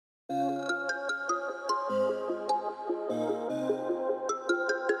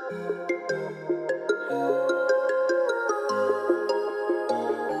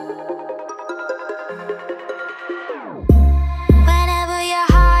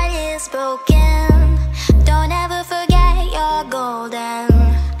broken. Don't ever forget you're golden.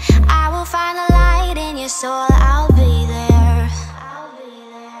 I will find a light in your soul. I'll be there.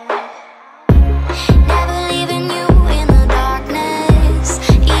 Never leaving you in the darkness,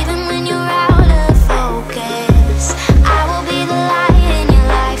 even when you're out of focus. I will be the light in your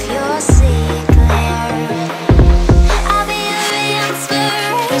life. You'll see it clear. I'll be your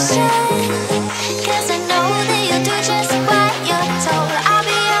inspiration, 'cause I know that you'll do just what you're told. I'll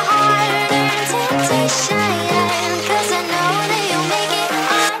be your hard-earned temptation, 'cause I know that you'll make it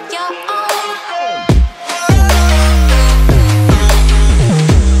on your own.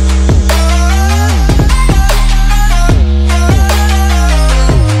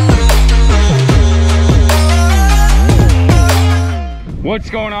 What's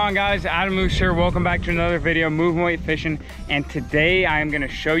going on, guys? Adam Moose here. Welcome back to another video, Moving Weight Fishing. And today I am going to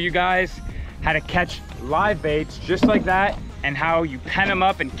show you guys how to catch live baits just like that, and how you pen them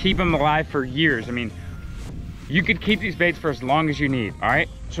up and keep them alive for years. I mean, you could keep these baits for as long as you need. All right.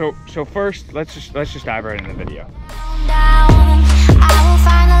 So first, let's just dive right into the video.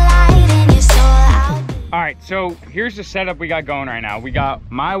 All right. So here's the setup we got going right now. We got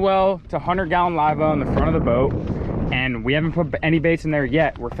my well to 100-gallon live well in the front of the boat. And we haven't put any baits in there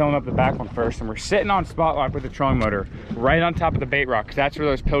yet. We're filling up the back one first, and we're sitting on spot lock with the trolling motor right on top of the bait rock, because that's where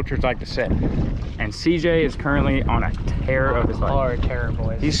those pilchards like to sit. And CJ is currently on a tear of his life. Hard terror,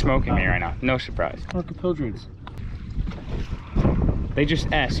 boys. He's smoking me right now. No surprise. Look at pilchards. They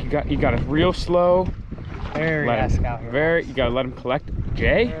just S. You got a real slow. Very let him, out here. very. You gotta let him collect.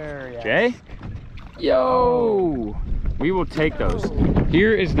 Jay. Very Jay. Yo. We will take those.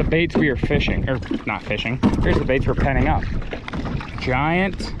 Here is the baits we are fishing, or not fishing. Here's the baits we're penning up.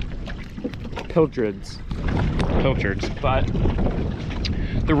 Giant pilchards. But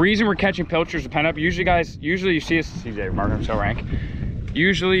the reason we're catching pilchards to pen up, usually you see us, CJ, Mark, I'm so rank.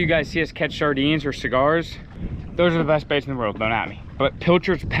 Usually you guys see us catch sardines or cigars. Those are the best baits in the world, don't at me. But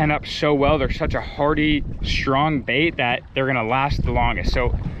pilchards pen up so well. They're such a hardy, strong bait that they're gonna last the longest.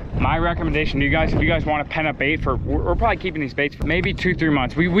 So my recommendation to you guys, if you guys want to pen up bait for, we're probably keeping these baits for maybe 2-3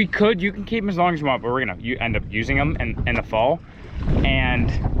 months. You can keep them as long as you want, but we're gonna end up using them in the fall.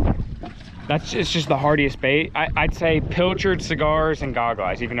 And it's just the hardiest bait. I'd say pilchards, cigars, and goggle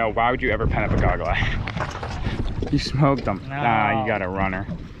eyes. Even though, why would you ever pen up a goggle eye? You smoked them. No. Nah, you got a runner.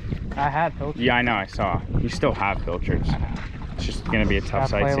 I had pilchards. Yeah, I know, I saw. You still have pilchards. It's just gonna be a tough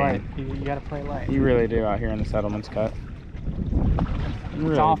sight scene. You gotta play light. You really do out here in the Settlements Cut.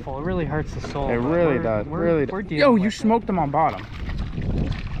 It's awful. It really hurts the soul. It really does. Really does. Yo, you smoked them on bottom.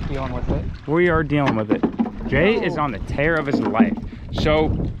 Dealing with it. We are dealing with it. Jay is on the tear of his life. So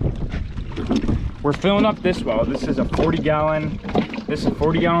we're filling up this well. This is a 40-gallon. This is a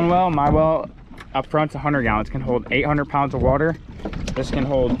 40-gallon well. My well up front's 100 gallons. Can hold 800 pounds of water. This can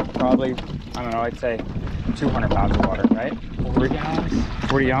hold probably, I don't know, I'd say 200 pounds of water, right? 40 gallons.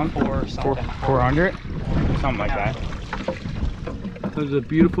 40 gallons. 400, something like that. Those are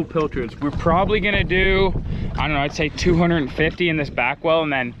beautiful pilchards. We're probably gonna do, I don't know, I'd say 250 in this back well,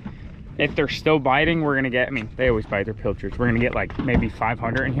 and then if they're still biting, we're gonna get, I mean, they always bite their pilchards. We're gonna get like maybe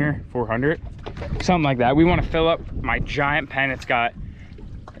 500 in here, 400, something like that. We wanna fill up my giant pen. It's like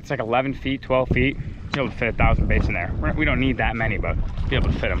 11 feet, 12 feet. Be able to fit 1,000 baits in there. We don't need that many, but be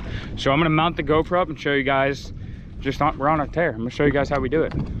able to fit them. So I'm gonna mount the GoPro up and show you guys, we're on a tear. I'm gonna show you guys how we do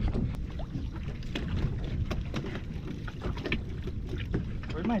it.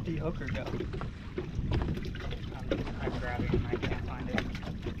 Where'd my de-hooker go? I'm grabbing him, I can't find it.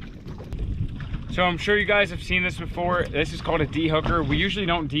 So I'm sure you guys have seen this before. This is called a de-hooker. We usually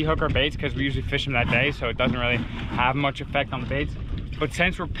don't de-hook our baits because we usually fish them that day, so it doesn't really have much effect on the baits. But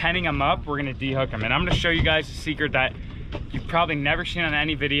since we're penning them up, we're gonna de-hook them. And I'm gonna show you guys a secret that you've probably never seen on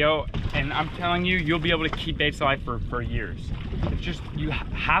any video. And I'm telling you, you'll be able to keep baits alive for years. It's just, you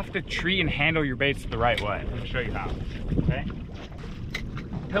have to treat and handle your baits the right way. I'm gonna show you how, okay?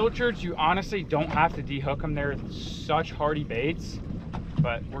 Pilchards, you honestly don't have to de-hook them. They're such hardy baits,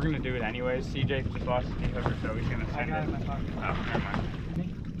 but we're gonna do it anyways. CJ just lost his de-hooker, so he's gonna send it. Oh, never mind.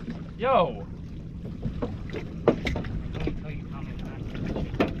 Yo!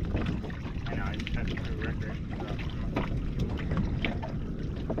 I know, I just had to do a recreation stuff.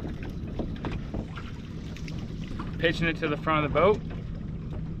 Pitching it to the front of the boat.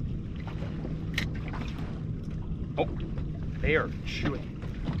 Oh, they are chewing.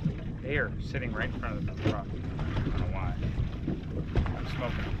 They are sitting right in front of the rock. I don't know why. I'm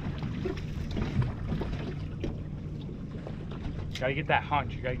smoking them. You gotta get that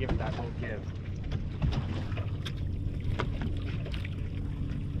hunch. You gotta give it that little give.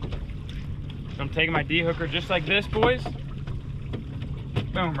 So I'm taking my de-hooker just like this, boys.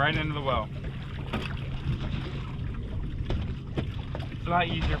 Boom, right into the well. It's a lot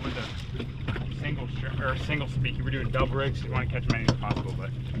easier with a single string or a single speaker. We're doing double rigs, so you want to catch as many as possible, but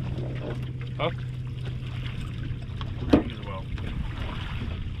hook right into the well.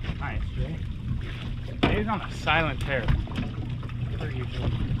 Nice, Jay. Jay's on a silent tear. Per usual.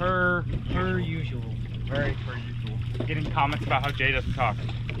 Per usual. Very per usual. Getting comments about how Jay doesn't talk.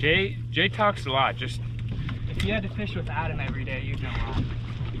 Jay talks a lot. Just if you had to fish with Adam every day, you'd know why.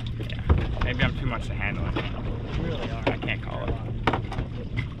 yeah, maybe I'm too much to handle it. You really are. I can't call it.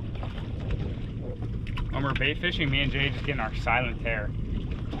 When we're bait fishing, me and Jay just getting our silent tear.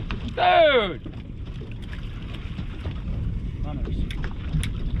 Dude! Runners.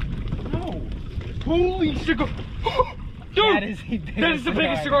 No! Holy cigar! Dude! That is the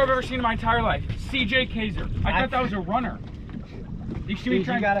biggest cigar I've ever seen in my entire life. CJ Kaiser. I thought that was a runner. You see me Dude,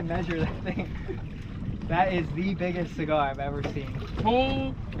 trying? you gotta measure that thing. That is the biggest cigar I've ever seen.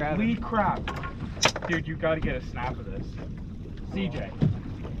 Holy crap. Dude, you gotta get a snap of this. CJ.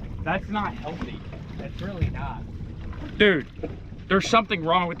 That's not healthy. It's really not. Dude, there's something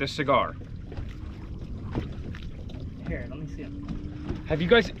wrong with this cigar. Here, let me see him. Have you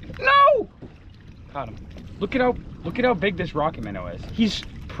guys? No! Got him. Look at how big this rocket minnow is. He's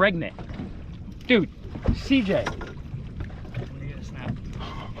pregnant. Dude, CJ. Let me get a snap.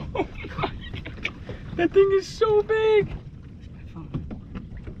 Oh my God. That thing is so big.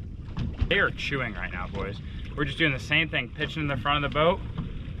 They are chewing right now, boys. We're just doing the same thing, pitching in the front of the boat,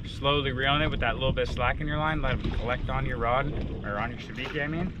 slowly reeling it with that little bit of slack in your line, let them collect on your rod, or on your sabiki, I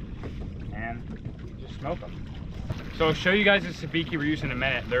mean, and you just smoke them. So I'll show you guys the sabiki we're using in a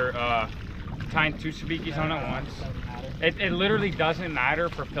minute. They're tying 2 sabikis on at once. It literally doesn't matter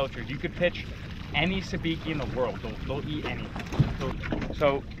for pilchards. You could pitch any sabiki in the world. They'll eat anything.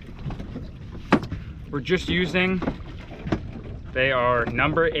 So we're just using, they are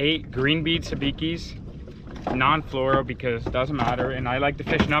number 8 green bead sabikis, non-fluoro, because it doesn't matter. And I like to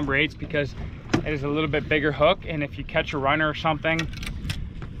fish number 8s because it is a little bit bigger hook, and if you catch a runner or something,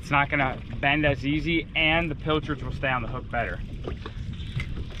 it's not gonna bend as easy, and the pilchards will stay on the hook better.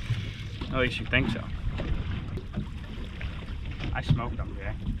 At least you think so. I smoked them,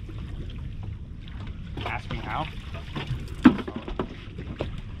 Jay. Ask me how.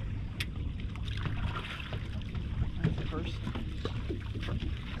 First.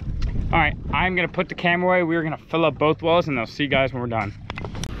 All right, I'm gonna put the camera away. We're gonna fill up both wells, and I'll see you guys when we're done.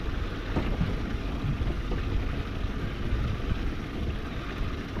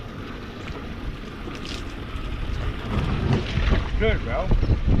 Good, bro.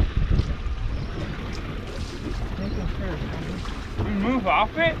 You move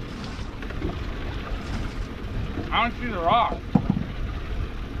off it? I don't see the rock.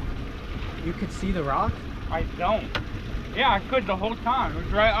 You could see the rock? I don't. Yeah, I could the whole time. It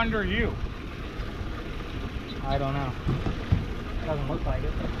was right under you. I don't know. Doesn't look like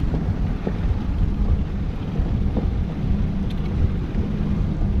it.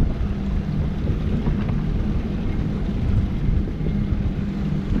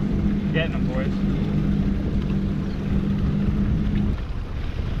 Getting them, boys.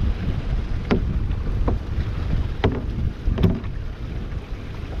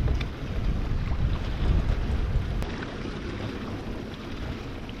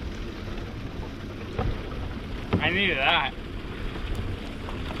 I needed that.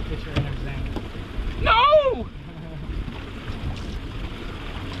 Get your innards in. No!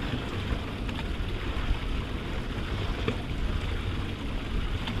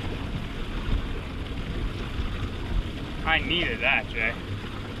 I needed that, Jay.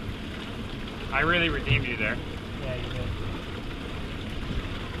 I really redeemed you there. Yeah, you did.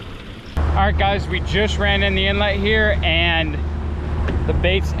 All right, guys, we just ran in the inlet here, and the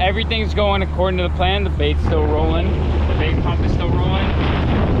bait's, everything's going according to the plan. The bait's still rolling. The bait pump is still rolling.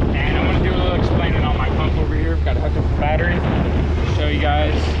 And I'm gonna do a little explaining on my pump over here. Got to hook up the battery. Show you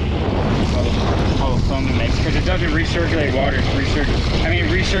guys all the foam it makes, because it doesn't recirculate water. It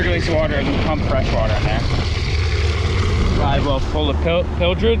recirculates the water and pump fresh water in there. Live well full of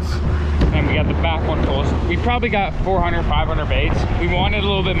pilchards, and we got the back one full. We probably got 400, 500 baits. We wanted a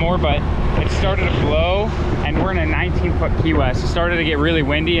little bit more, but it started to blow, and we're in a 19-foot Key West. It started to get really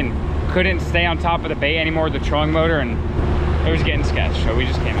windy and couldn't stay on top of the bait anymore with the trolling motor, and it was getting sketched, so we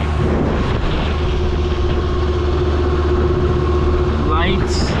just came in.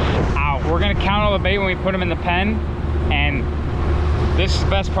 Lights out. We're gonna count all the bait when we put them in the pen, and this is the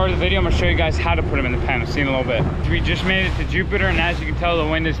best part of the video. I'm gonna show you guys how to put them in the pen. We'll see in a little bit. We just made it to Jupiter, and as you can tell, the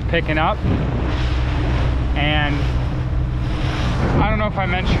wind is picking up. And I don't know if I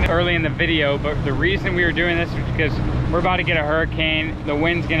mentioned it early in the video, but the reason we were doing this is because we're about to get a hurricane. The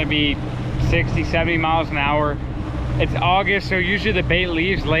wind's gonna be 60, 70 miles an hour. It's August, so usually the bait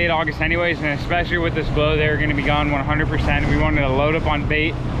leaves late August anyways, and especially with this blow, they're gonna be gone 100%. We wanted to load up on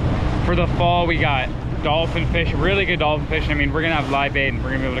bait for the fall. We got dolphin fish, really good dolphin fishing. I mean, we're gonna have live bait and we're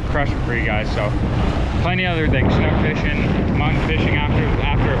gonna be able to crush them for you guys. So plenty of other things, snook fishing, mutton fishing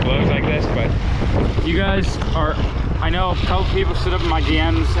after it blows like this. But you guys are, I know a couple people stood up in my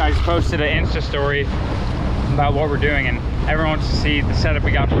DMs. I just posted an Insta story about what we're doing, and everyone wants to see the setup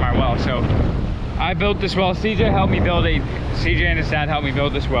we got for my well. So I built this well. CJ helped me build it. CJ and his dad helped me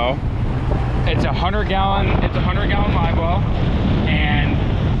build this well. It's a 100-gallon live well, and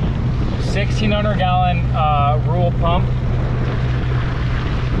 1,600-gallon rule pump.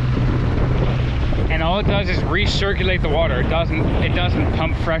 And all it does is recirculate the water. It doesn't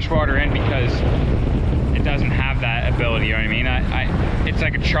pump fresh water in because it doesn't have that ability, you know what I mean? It's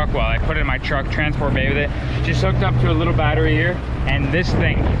like a truck well. I put it in my truck, transport bay with it. Just hooked up to a little battery here, and this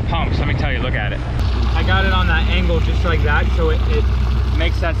thing pumps. Let me tell you, look at it. I got it on that angle just like that, so it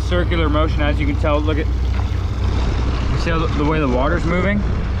makes that circular motion. As you can tell, look at, you see the way the water's moving?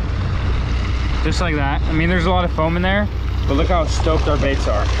 Just like that. I mean, there's a lot of foam in there, but look how stoked our baits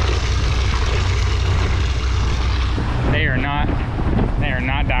are. They are not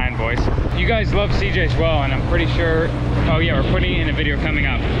dying, boys. You guys love CJ's well, and I'm pretty sure, oh yeah, we're putting it in a video coming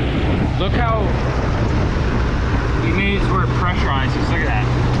up. Look how we made it to where it pressurizes. Look at that.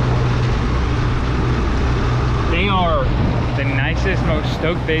 They are the nicest, most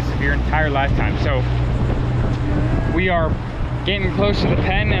stoked baits of your entire lifetime. So we are getting close to the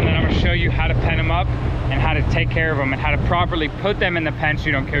pen, and then I'm going to show you how to pen them up and how to take care of them and how to properly put them in the pen so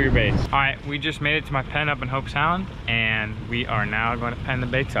you don't kill your baits. All right, we just made it to my pen up in Hope Sound, and we are now going to pen the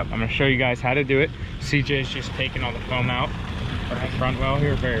baits up. I'm going to show you guys how to do it. CJ's just taking all the foam out of the front well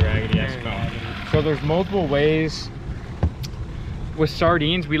here. Very raggedy as foam. So there's multiple ways. With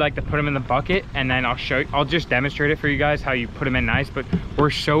sardines, we like to put them in the bucket, and then I'll just demonstrate it for you guys how you put them in nice. But we're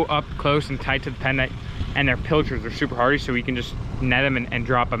so up close and tight to the pen that, and they're pilchards, they're super hardy, so we can just net them and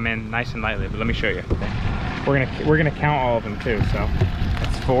drop them in nice and lightly. But let me show you. We're gonna count all of them too. So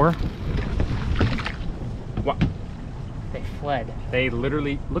that's 4. What? They fled. They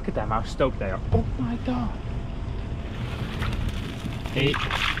literally, look at them, how stoked they are. Oh my god. 8.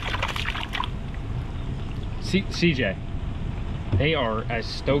 CJ, they are as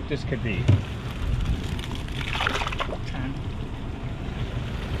stoked as could be. 10.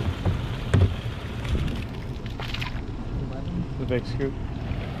 11. The big scoop.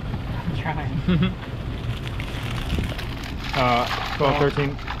 I'm trying. 12,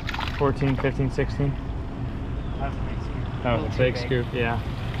 13, 14, 15, 16. That's a big scoop. Oh, the big scoop, yeah.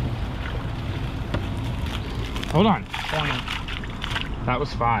 Hold on. 20. That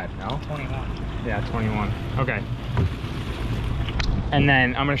was 5, no? 21. Yeah, 21. Okay. And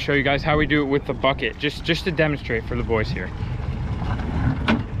then I'm gonna show you guys how we do it with the bucket, just to demonstrate for the boys here.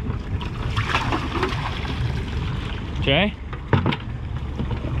 Jay?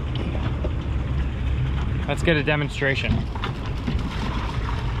 Let's get a demonstration.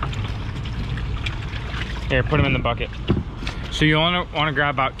 Here, put them in the bucket. So you want to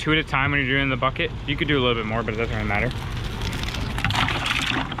grab about 2 at a time when you're doing the bucket. You could do a little bit more, but it doesn't really matter.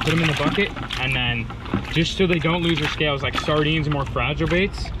 Put them in the bucket, and then just so they don't lose their scales, like sardines and more fragile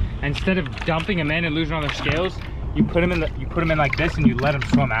baits, instead of dumping them in and losing all their scales, you put them in like this, and you let them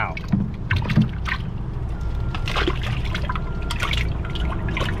swim out.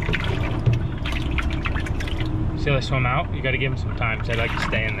 See how they swim out? You got to give them some time, because they like to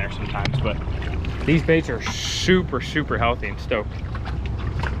stay in there sometimes. But these baits are super, super healthy and stoked.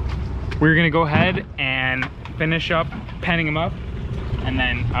 We're gonna go ahead and finish up penning them up, and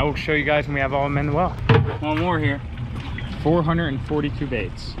then I will show you guys when we have all of them in the well. One more here. 442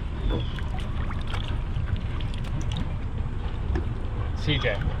 baits.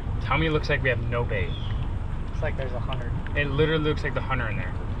 CJ, tell me it looks like we have no bait. It's like there's 100. It literally looks like the 100 in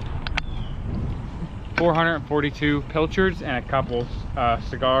there. 442 pilchards and a couple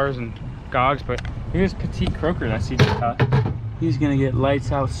cigars and gogs, but here's petite croaker that CJ caught. He's gonna get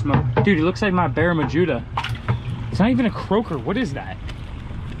lights out smoke. Dude, he looks like my barramujuda. It's not even a croaker. What is that? What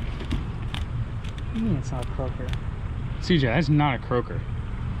do you mean it's not a croaker? CJ, that's not a croaker.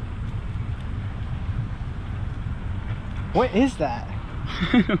 What is that?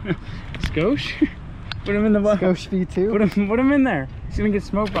 Skosh? Put him in the bucket. Skosh V2? Put him in there. He's gonna get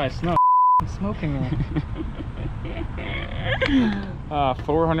smoked by snow. I'm smoking it. 442. Oh,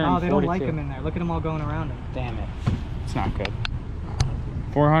 they don't like him in there. Look at them all going around him. Damn it. It's not good.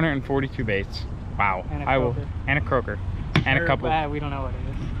 442 baits. Wow. And a croaker. And a croaker. And and a couple. We don't know what it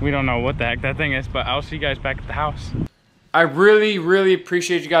is. We don't know what the heck that thing is, but I'll see you guys back at the house. I really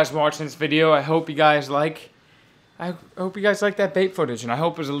appreciate you guys watching this video. I hope you guys like that bait footage, and I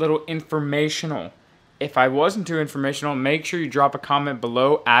hope it was a little informational. If I wasn't too informational, make sure you drop a comment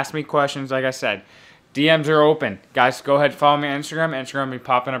below. Ask me questions. Like I said, DMs are open. Guys, go ahead and follow me on Instagram. Instagram will be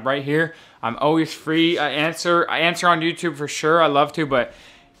popping up right here. I'm always free. I answer on YouTube for sure. I love to, but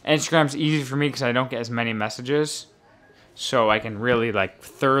Instagram's easy for me because I don't get as many messages. So I can really like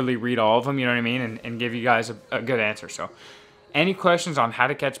thoroughly read all of them, you know what I mean, and give you guys a good answer. So any questions on how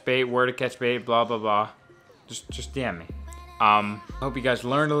to catch bait, where to catch bait, blah blah blah, just DM me. I hope you guys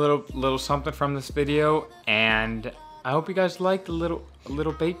learned a little something from this video, and I hope you guys liked a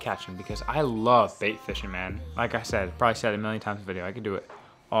little bait catching, because I love bait fishing, man. Like I said, probably said it a million times in the video, I could do it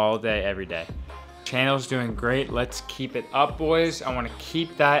all day, every day. Channel's doing great. Let's keep it up, boys. I want to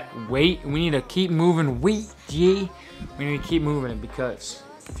keep that weight. We need to keep moving weight, G. We need to keep moving it, because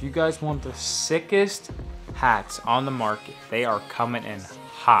if you guys want the sickest hats on the market, they are coming in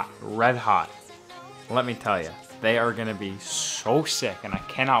hot, red hot. Let me tell you, they are going to be so sick, and I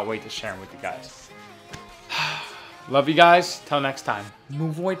cannot wait to share them with you guys. Love you guys. Till next time.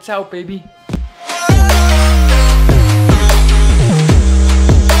 Move weights out, baby.